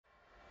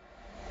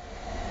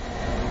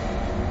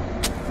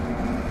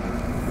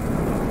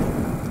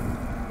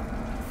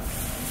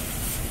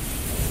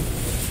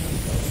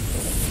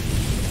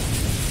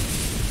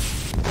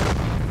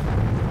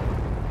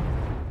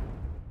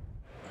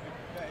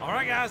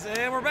guys,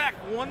 and we're back.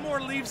 One more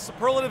Leave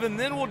Superlative, and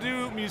then we'll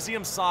do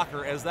Museum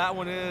Soccer, as that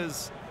one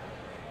is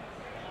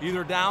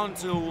either down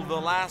to the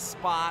last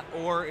spot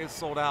or it's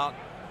sold out.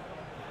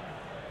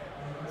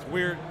 It's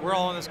weird. We're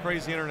all on this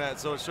crazy internet,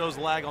 so it shows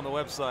lag on the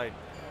website,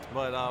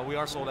 but we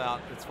are sold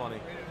out. It's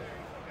funny.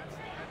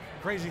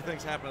 Crazy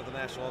things happen at the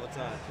National all the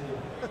time.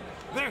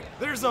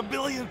 There's a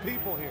billion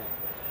people here.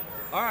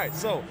 All right,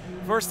 so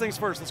first things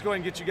first, let's go ahead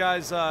and get you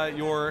guys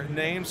your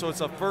name. So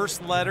it's a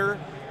first letter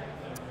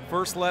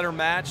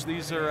match.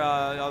 These are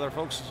other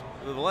folks,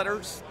 the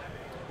letters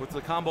with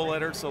the combo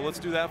letters. So let's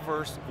do that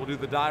first. We'll do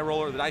the dice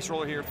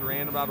roller here through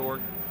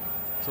random.org.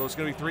 So it's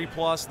going to be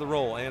 3+ the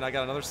roll, and I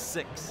got another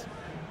 6.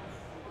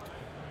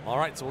 All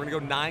right, so we're going to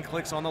go 9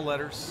 clicks on the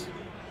letters.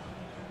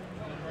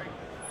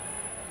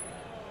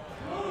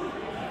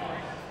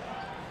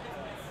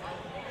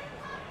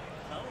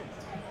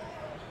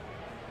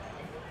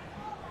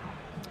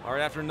 All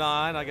right, after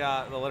 9, I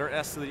got the letter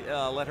S to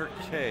the letter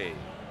K.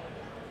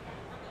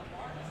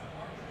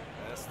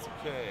 S to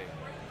K.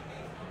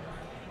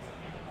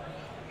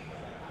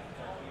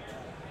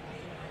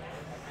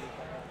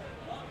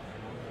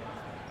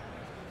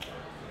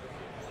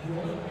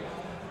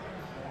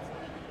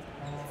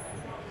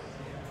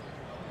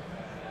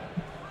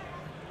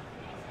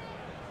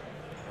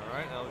 All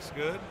right, that looks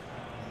good.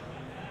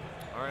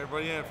 All right,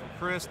 everybody in from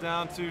Chris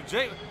down to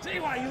Jay.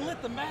 JY, you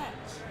lit the match.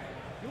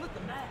 You lit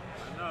the match.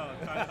 No, I'm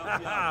trying to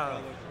help you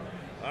out,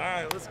 all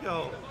right, let's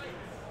go.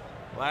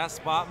 Last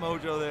spot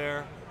mojo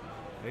there.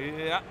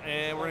 Yeah,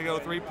 and we're gonna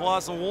go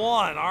 3+ a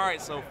 1. All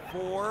right, so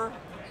 4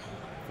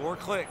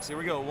 clicks. Here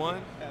we go. 1,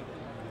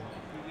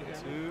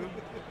 2,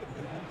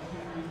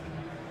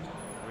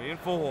 3, and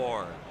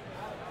 4.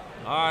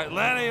 All right,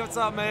 Lenny, what's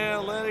up,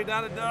 man? Lenny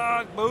down to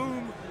Doug.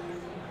 Boom.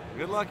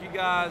 Good luck, you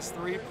guys.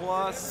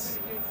 3+.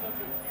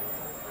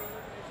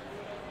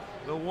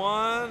 The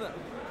 1,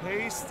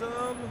 paste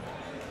them.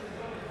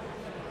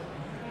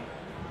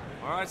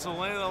 All right, so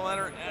Lenny the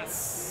letter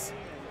S.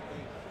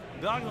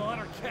 Doug the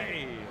letter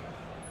K.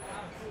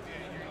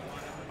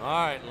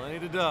 All right, Lenny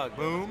to Doug.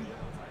 Boom.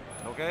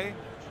 Okay.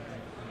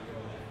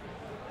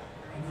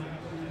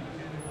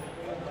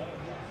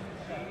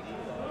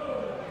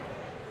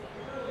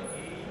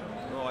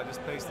 Oh, I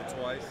just pasted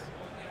twice.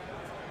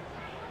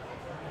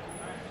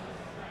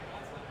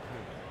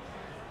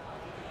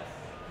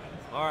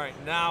 All right,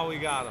 now we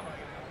got him.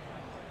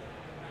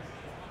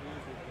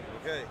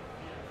 Okay.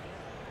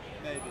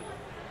 Maybe.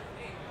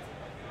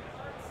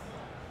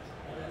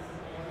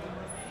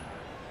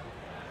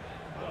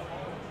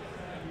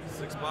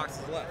 6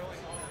 boxes left.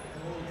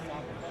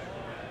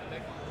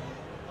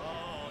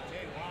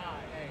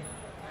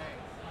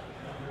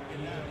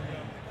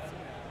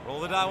 Roll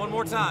the die one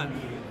more time.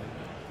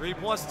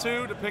 3+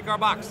 2 to pick our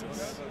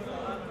boxes.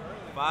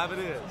 5 it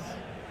is.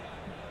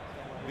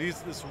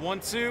 This 1,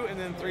 2, and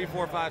then 3,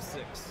 4, 5,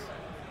 6.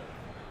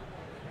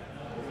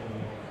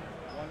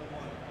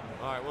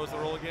 All right, what was the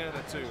roll again?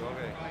 A 2.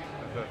 Okay.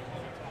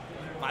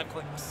 5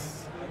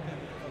 clicks.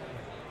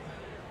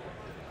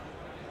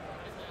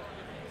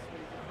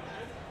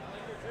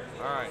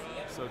 All right,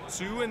 so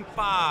 2 and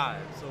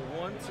 5. So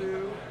 1, 2.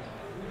 3,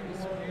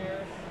 4,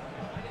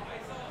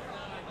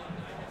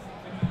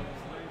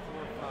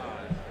 5.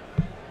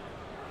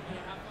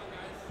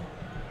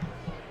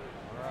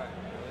 All right,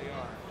 there they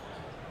are.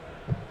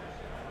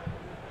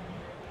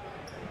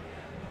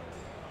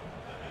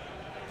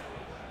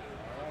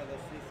 All right,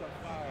 let's see some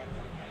fire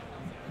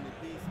in the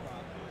B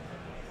spot.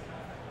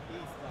 B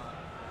spot.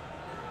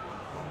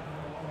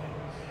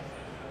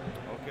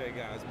 Okay,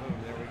 guys, boom,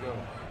 there we go.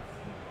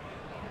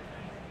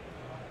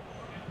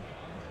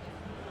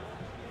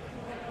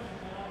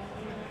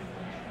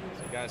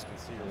 So you guys can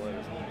see your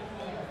letters.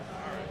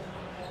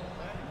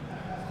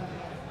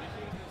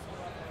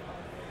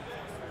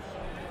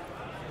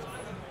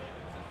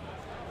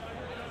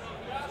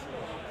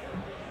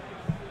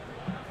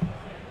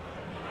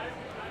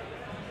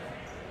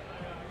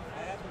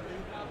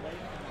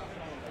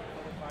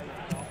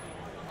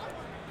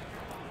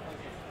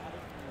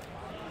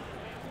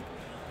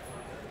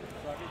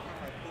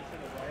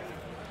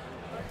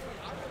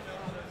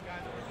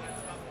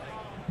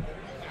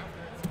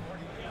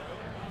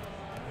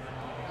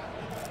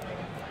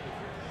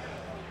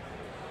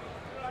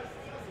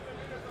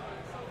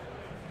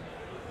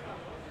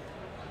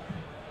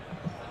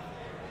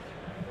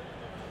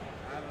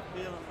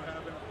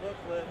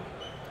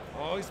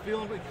 Oh, he's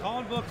feeling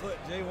calling booklet.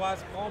 Jay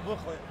Watts calling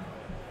booklet.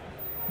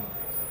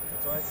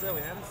 That's what I said.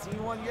 We haven't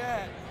seen one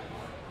yet.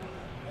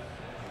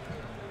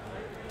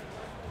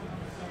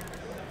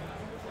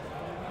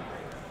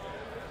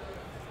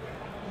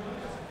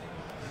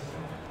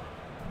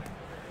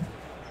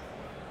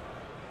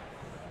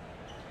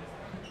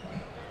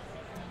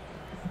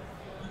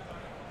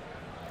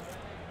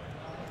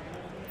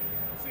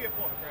 Let's see a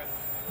book, Chris.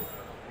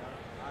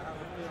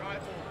 Try a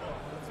full book.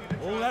 Let's see the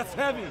Oh, that's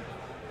heavy.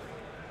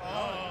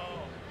 Oh.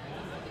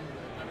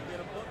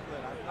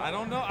 I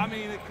don't know. I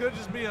mean, it could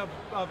just be a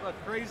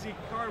crazy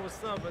card with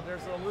stuff, but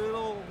there's a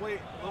little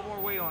more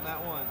weight on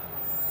that one.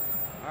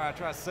 All right,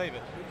 try to save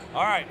it.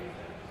 All right,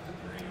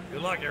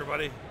 Good luck,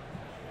 everybody.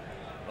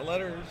 The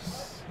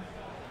letters.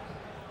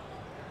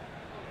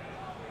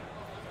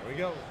 There we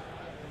go.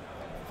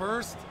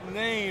 First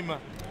name.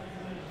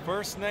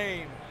 First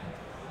name.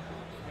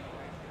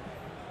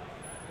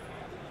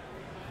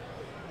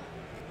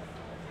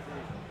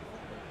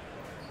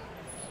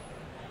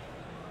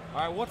 All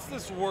right, what's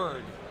this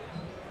word?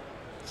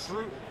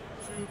 True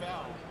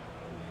Val.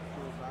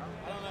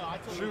 I don't know. I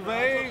told you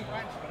Trouvé?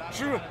 French, but I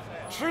don't know how to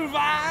say it.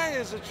 Trouvé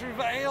is a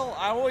trouvaille.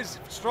 I always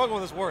struggle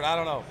with this word. I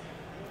don't know.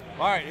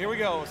 All right, here we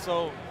go.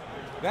 So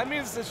that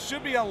means this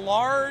should be a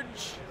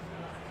large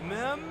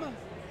mem.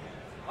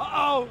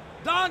 Uh-oh.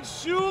 Don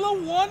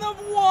Shula, 1 of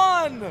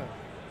 1.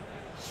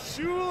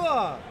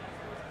 Shula.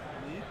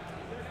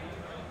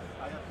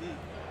 I got D.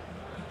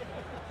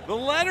 The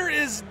letter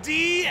is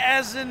D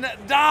as in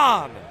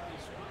Don.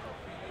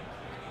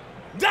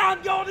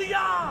 Don, go to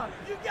Jan.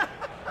 You got.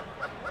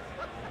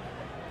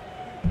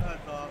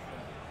 That's awesome.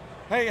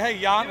 Hey,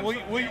 Jan.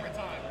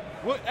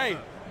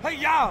 Hey,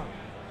 Jan.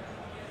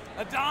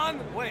 A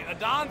Don. Wait, a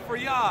Don for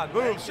Jan.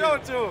 Boom. Show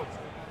it to him.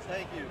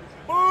 Thank you.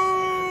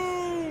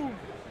 Boom.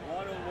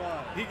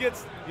 101. He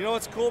gets. You know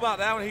what's cool about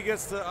that one? He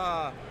gets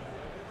to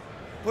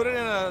put it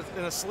in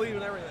a sleeve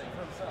and everything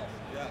for himself.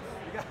 Yes.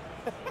 You got.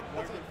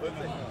 Show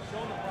Show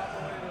him the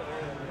proper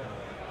way to do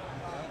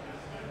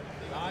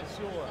it. Don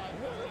Shula.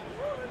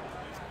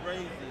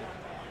 Crazy.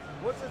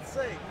 What's it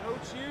say?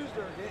 Coach used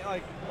or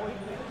like? Well, did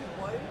he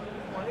play? Did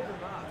he play or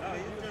not? No,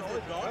 he's just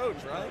always a dog.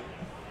 coach, right?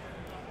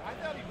 I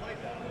thought he played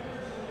that.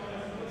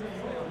 What's it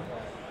say on the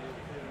card?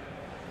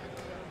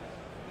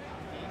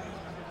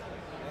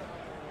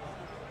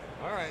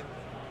 All right.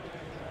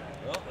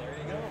 Well, there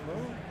you go.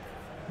 Boom.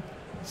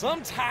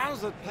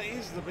 Sometimes it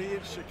pays to be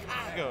in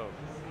Chicago.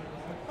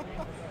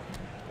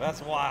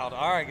 That's wild.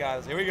 All right,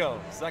 guys. Here we go.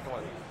 Second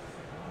one.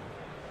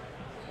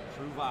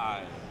 True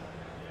vibe.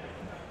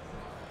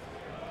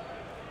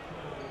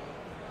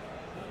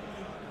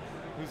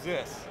 Who's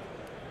this?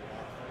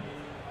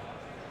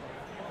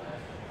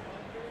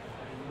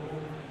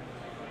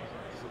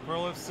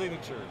 Superlative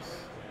signatures.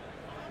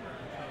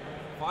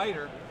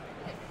 Fighter.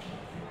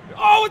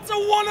 Oh, it's a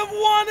 1 of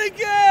 1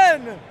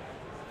 again!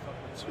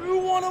 2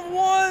 1 of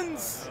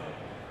 1s.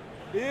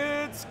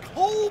 It's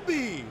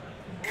Colby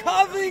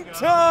Covington,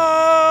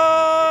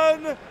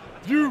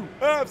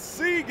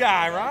 UFC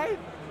guy, right?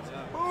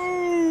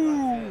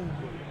 Ooh,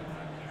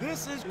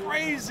 this is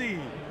crazy.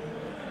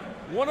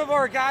 One of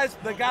our guys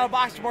that got a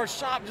boxing bar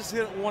shop just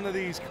hit one of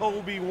these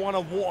Colby 1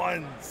 of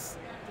 1s.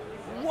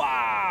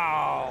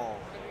 Wow.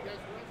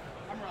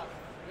 I'm Rob.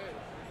 Good.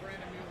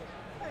 Brandon Mueller.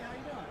 Hey, how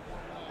you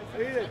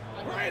doing?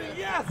 Brandon,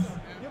 yes.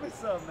 Give me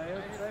some, man.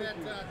 It's Thank that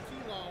you.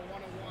 T-Law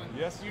 101.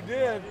 Yes, you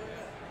did.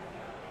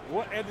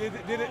 What? And did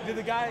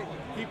the guy?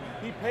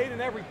 He paid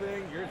and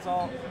everything. It's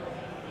all.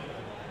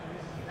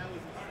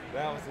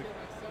 That was the.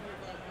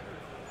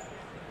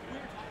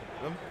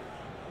 Them,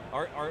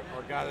 our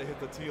guy that hit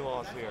the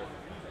T-loss here.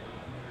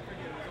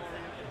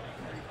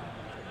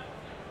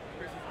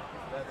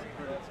 That's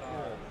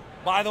cool.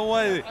 By the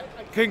way,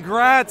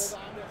 congrats,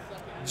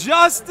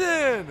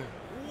 Justin.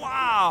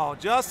 Wow,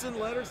 Justin,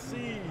 letter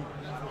C.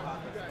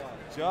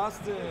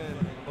 Justin,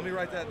 let me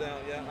write that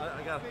down. Yeah,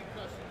 I got it.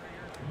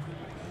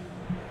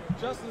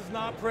 Justin's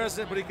not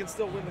present, but he can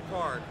still win the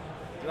card.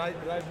 Did I lose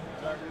my thing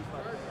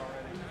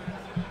already?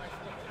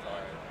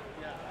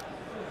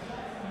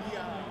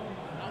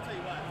 I'll tell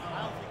you what.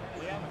 I don't think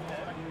we have a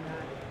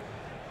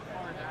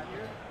card out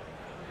here.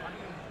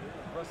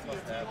 Russ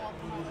must have it.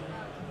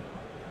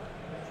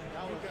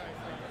 That was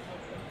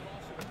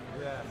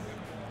Yes.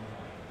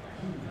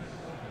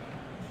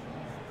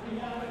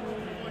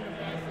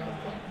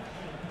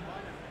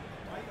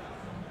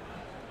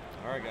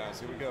 All right, guys,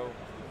 here we go.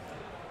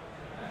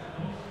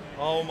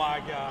 Oh my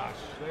gosh,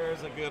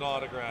 there's a good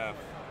autograph.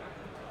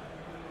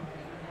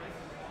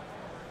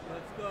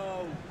 Let's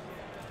go.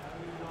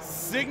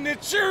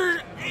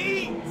 Signature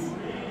 8.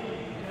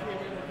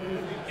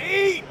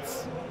 8.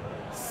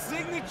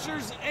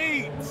 Signatures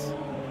 8.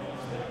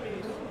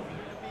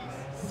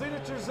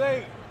 Signatures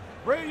 8.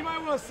 Brady, you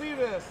might want to see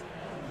this.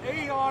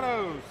 8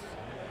 autos.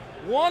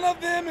 One of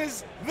them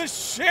is the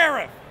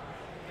Sheriff.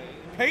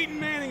 Peyton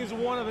Manning is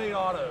one of 8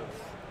 autos.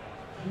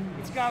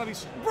 It's got to be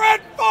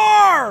Brett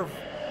Favre.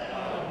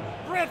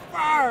 Brett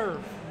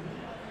Favre.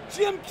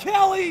 Jim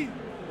Kelly.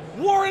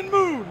 Warren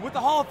Moon with the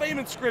Hall of Fame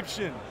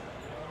inscription.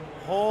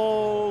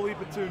 Holy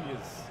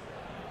petunias.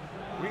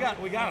 We got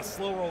to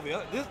slow roll the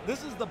other.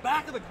 This is the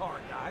back of the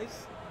card,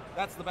 guys.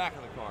 That's the back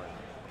of the card.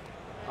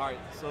 All right,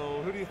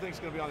 so who do you think is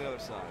going to be on the other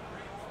side?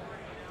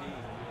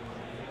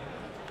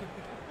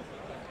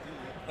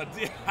 A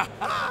D.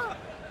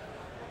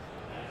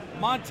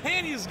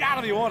 Montana's got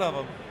to be one of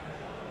them.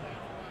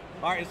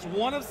 All right, it's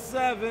 1 of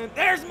 7.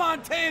 There's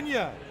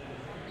Montana.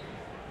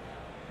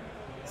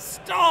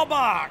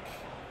 Staubach.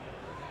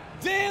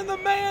 Dan the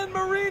Man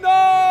Marino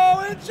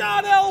and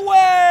John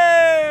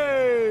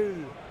Elway.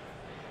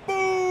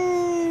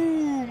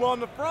 Boom on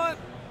the front.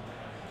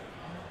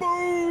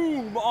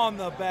 Boom on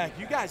the back.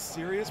 You guys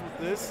serious with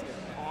this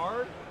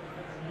card?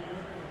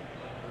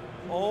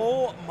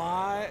 Oh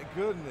my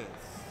goodness.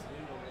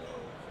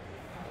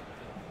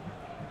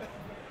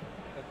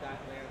 But that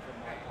lands in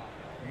my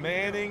pocket.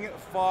 Manning,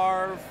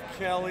 Favre,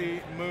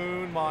 Kelly,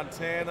 Moon,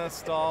 Montana,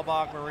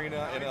 Staubach,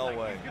 Marina, and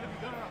Elway.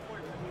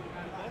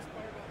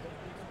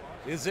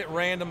 Is it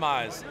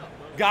randomized?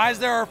 Guys,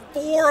 there are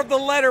 4 of the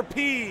letter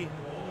P.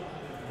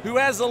 Who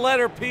has the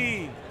letter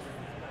P?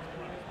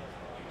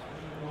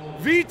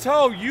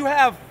 Vito, you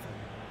have.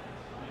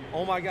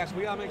 Oh my gosh,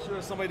 we gotta make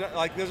sure somebody does,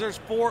 like there's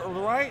 4,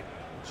 right?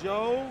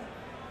 Joe,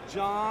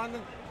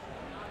 John,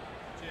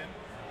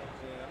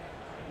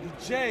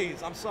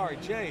 J's. I'm sorry,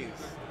 J's.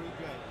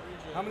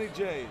 How many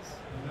J's?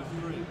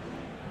 3.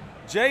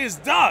 J is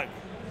Doug.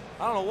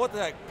 I don't know what the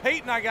heck.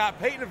 Peyton, I got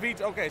Peyton and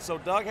Vito. Okay, so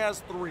Doug has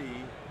 3.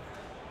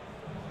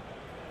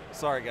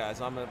 Sorry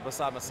guys, I'm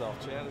beside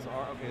myself. Chad is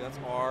R. Okay, that's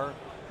R.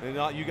 And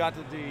you got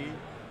the D.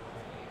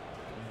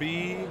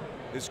 B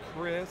is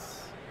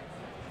Chris.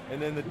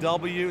 And then the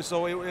W,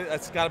 so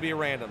it's got to be a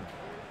random.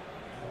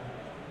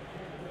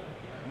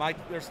 Mike,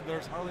 there's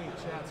hardly any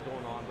chats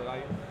going on, but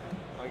I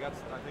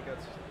think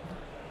that's.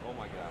 Oh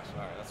my gosh!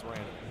 All right, that's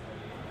random.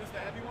 Is this the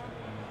heavy one?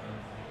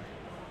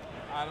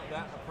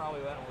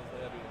 Probably that one was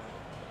the heavy one.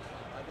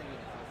 I think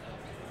it's.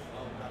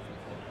 Oh, that's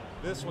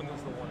it. This one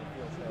is the one that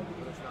feels heavy,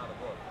 but it's not a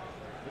book.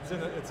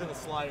 It's in a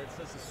slider.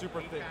 It's a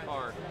super thick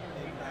card.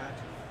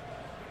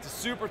 It's a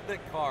super thick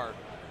card.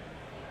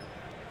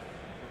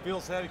 It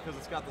feels heavy because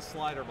it's got the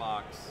slider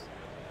box.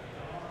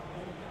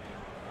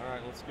 All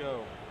right, let's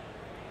go.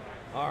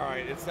 All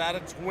right, it's at a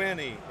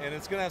 20, and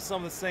it's going to have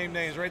some of the same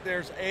names. Right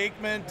there's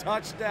Aikman,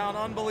 touchdown,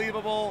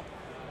 unbelievable.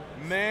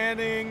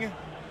 Manning.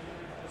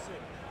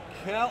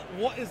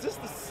 What is this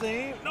the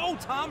same? No,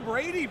 Tom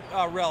Brady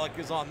relic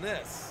is on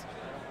this.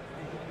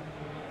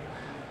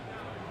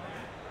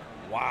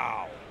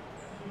 Wow.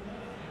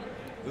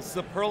 The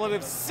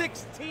Superlative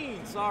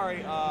 16. Sorry,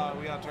 we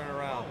got to turn it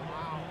around.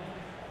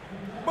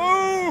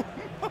 Boom!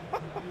 Oh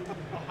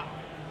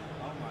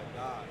my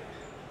God.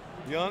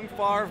 Young,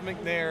 Favre,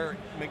 McNair,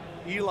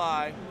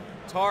 Eli,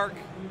 Tark,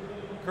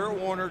 Kurt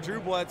Warner, Drew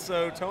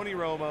Bledsoe, Tony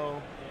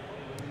Romo.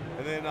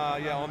 And then,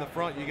 on the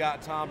front, you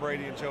got Tom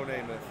Brady and Joe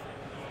Namath.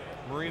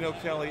 Marino,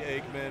 Kelly,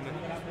 Aikman,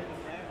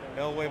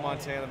 Elway,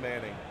 Montana,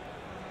 Manning.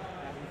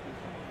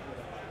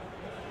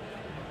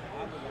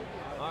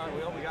 All right,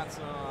 well, I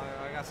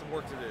got some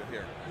work to do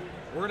here.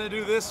 We're going to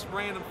do this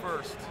random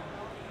first.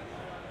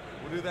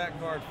 We'll do that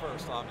card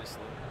first,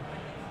 obviously.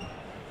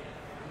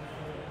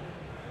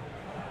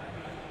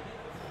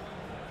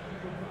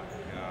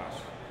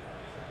 Gosh.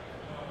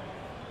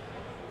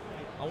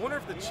 I wonder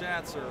if the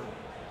chats are.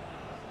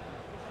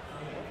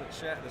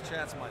 The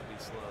chats might be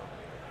slow.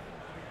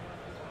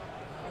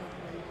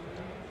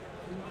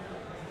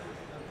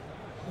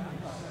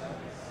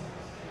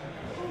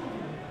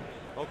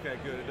 Okay,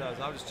 good. It does.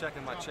 I was just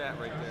checking my chat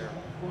right there.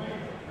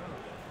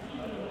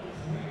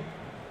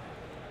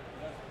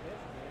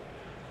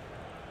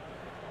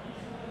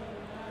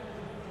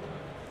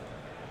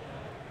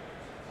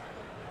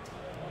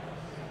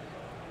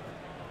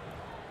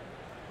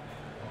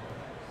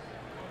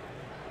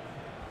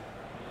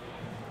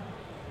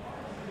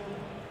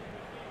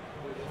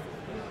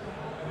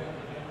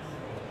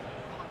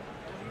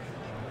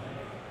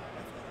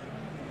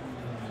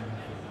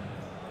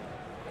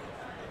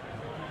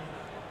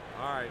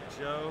 All right,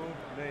 Joe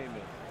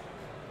Namath.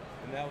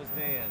 And that was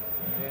Dan.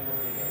 Dan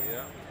Marino,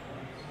 yeah.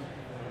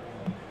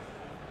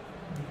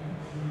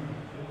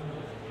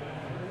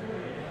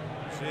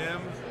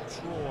 Jim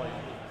Troy.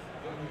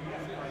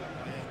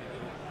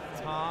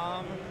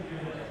 Tom.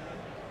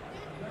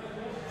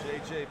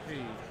 JJP.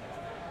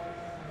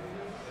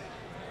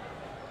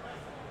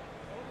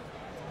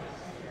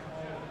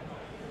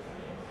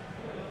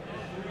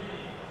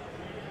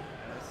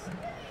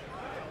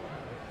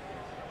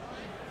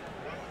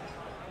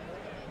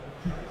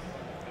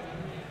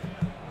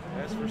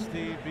 S for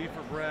Steve, B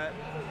for Brett,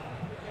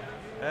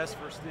 S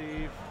for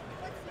Steve,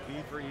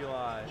 E for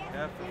Eli,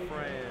 F for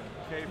Fran,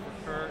 K for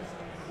Kurt,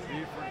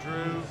 D for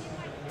Drew,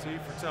 T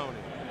for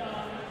Tony.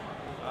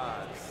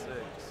 5, 6,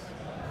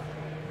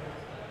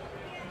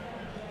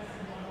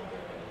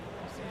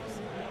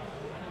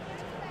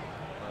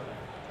 11,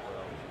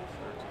 12,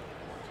 13,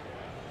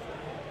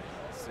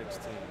 14,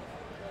 16.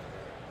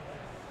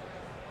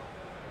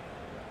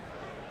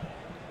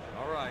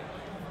 All right.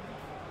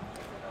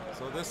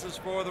 So this is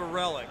for the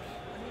relic.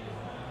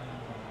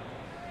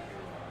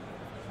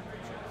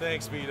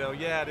 Thanks, Vito.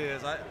 Yeah, it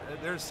is.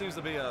 There seems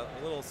to be a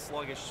little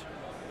sluggish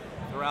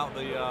throughout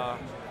the,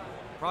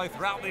 probably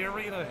throughout the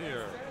arena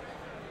here.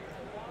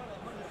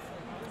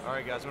 All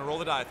right, guys, I'm gonna roll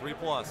the die. 3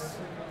 plus.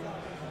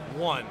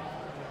 1.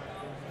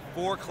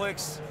 4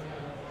 clicks.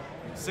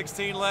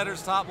 16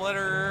 letters. Top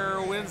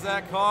letter wins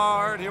that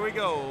card. Here we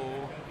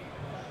go.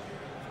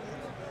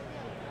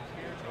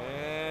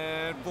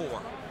 And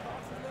 4.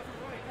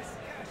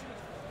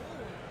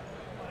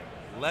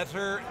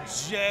 Letter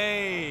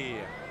J.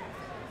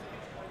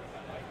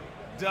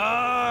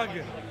 Doug.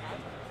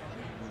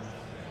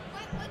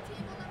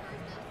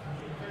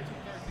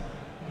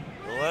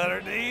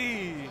 Letter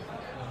D.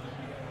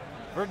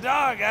 For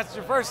Doug, that's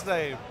your first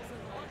name.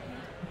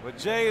 But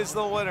Jay is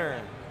the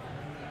winner.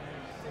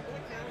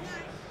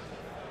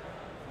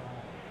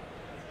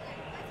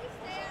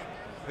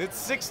 It's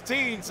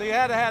 16, so you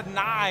had to have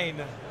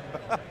 9.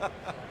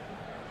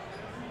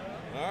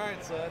 All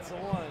right, so that's the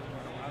one.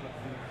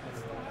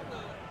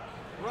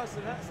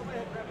 Rustin, somebody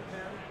had grab a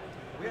pen.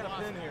 We had a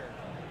pen here.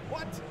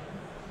 What?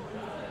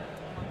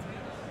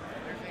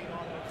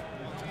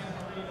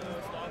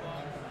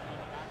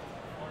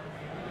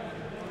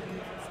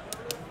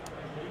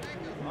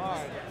 All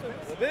right,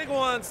 the big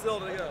one still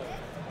to go.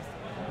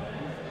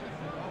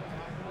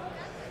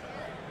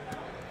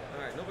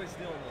 All right, nobody's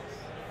stealing this.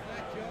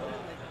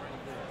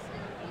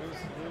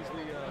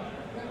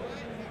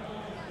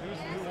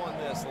 Who won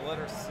this? The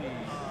letter C.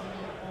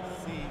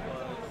 C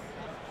was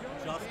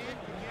Justin.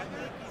 I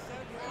think he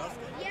said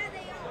Justin. Yeah,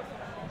 they are.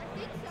 I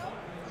think so.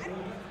 I don't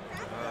know.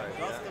 All right,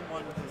 Justin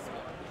won this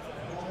one.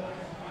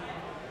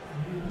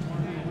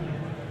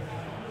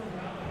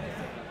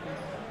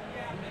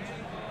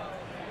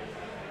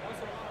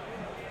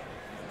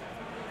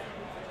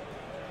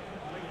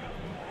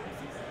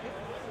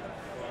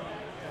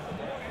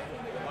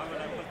 Why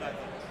would I put that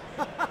there?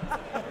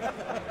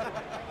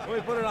 Let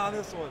me put it on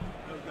this one.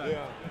 Okay.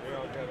 Yeah,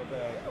 okay, not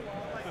bad. How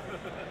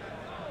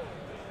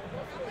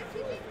much do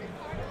you think the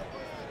card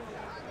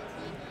on the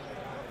TV?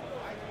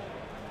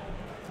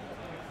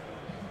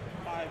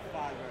 5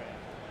 grand.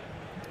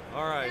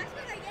 All right. That's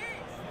what I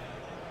guess.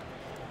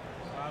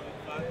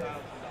 $5,000.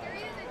 They're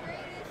either the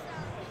greatest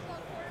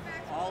football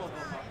quarterbacks of All of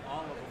them. time.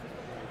 All of them.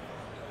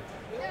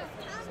 No,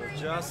 Tom Brady.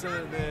 Justin,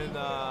 and then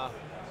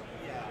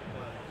Yeah,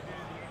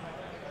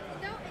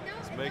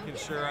 just making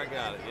sure I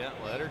got it. Yeah,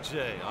 letter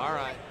J. All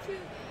right. Like 2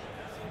 games.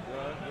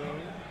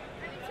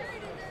 I mean, sure he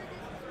deserved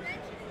his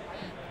suspension in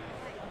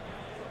like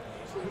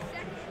 2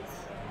 seconds.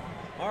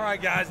 All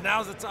right, guys.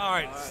 Now's the time. All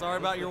right. Sorry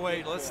about your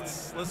wait.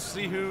 Let's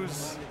see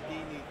who's but D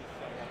needs to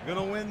show up.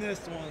 gonna win this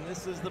one.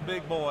 This is the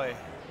big boy.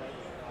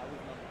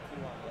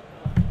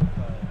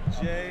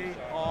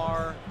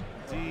 JRDJ.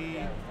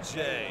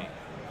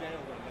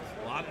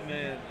 A lot of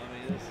men. I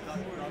mean, this is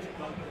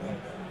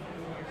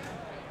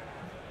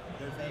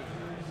There's 8.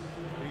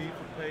 B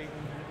for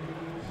Peyton.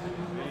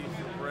 B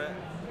for Brett.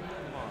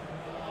 Come on.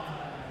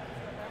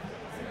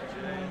 J.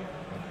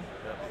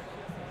 Yep.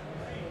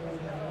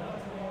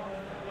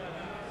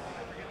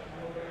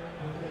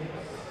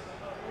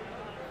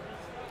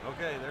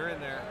 Okay, they're in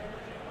there.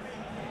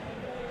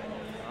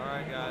 All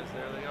right, guys,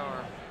 there they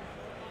are.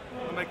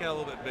 I'll make that a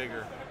little bit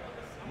bigger.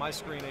 My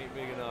screen ain't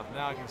big enough.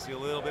 Now I can see a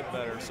little bit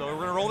better. So we're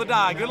gonna roll the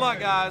die. Good luck,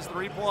 guys.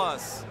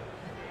 3+.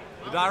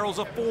 The die rolls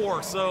a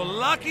 4. So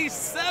lucky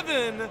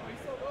 7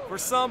 for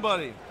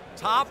somebody.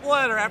 Top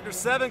letter after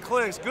 7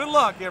 clicks. Good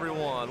luck,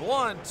 everyone.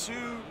 1,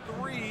 2,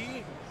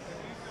 3,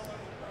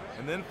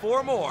 and then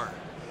 4 more.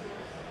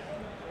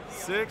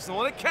 6, and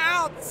when it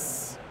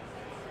counts.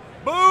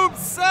 Boom,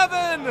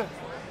 7.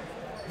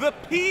 The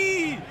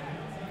P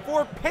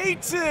for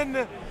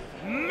Peyton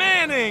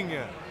Manning.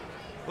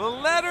 The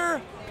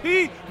letter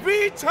P.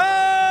 Vito's!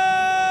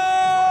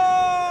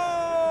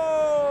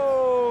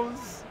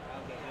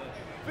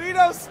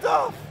 Vito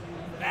stuff!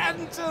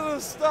 Adding to the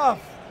stuff.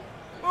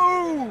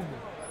 Boom!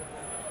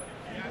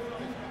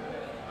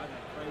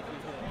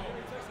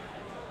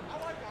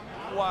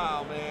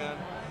 Wow, man.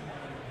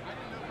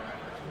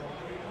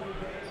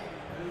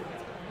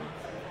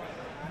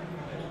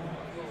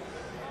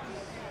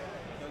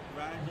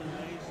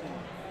 Congratulations.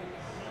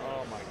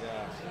 Oh my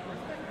gosh.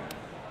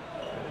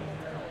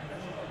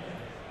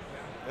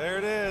 There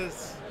it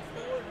is.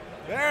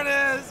 There it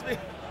is. Man,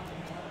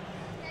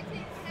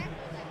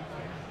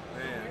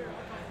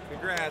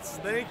 congrats.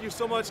 Thank you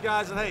so much,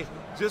 guys. And hey,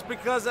 just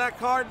because that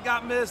card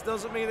got missed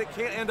doesn't mean it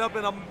can't end up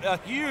in a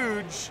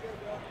huge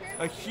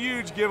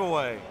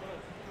giveaway.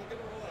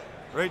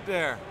 Right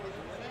there.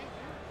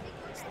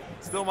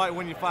 Still might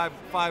win you five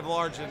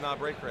large in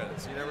break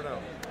credits. You never know.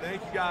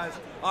 Thank you, guys.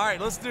 All right,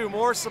 let's do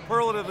more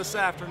Superlative this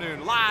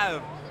afternoon,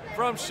 live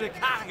from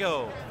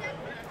Chicago.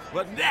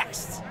 But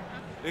next,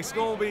 it's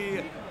going to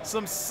be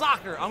some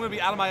soccer. I'm going to be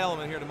out of my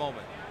element here in a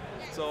moment.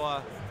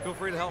 So feel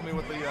free to help me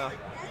with the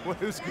with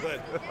who's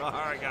good. All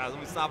right, guys, let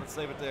me stop and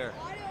save it there.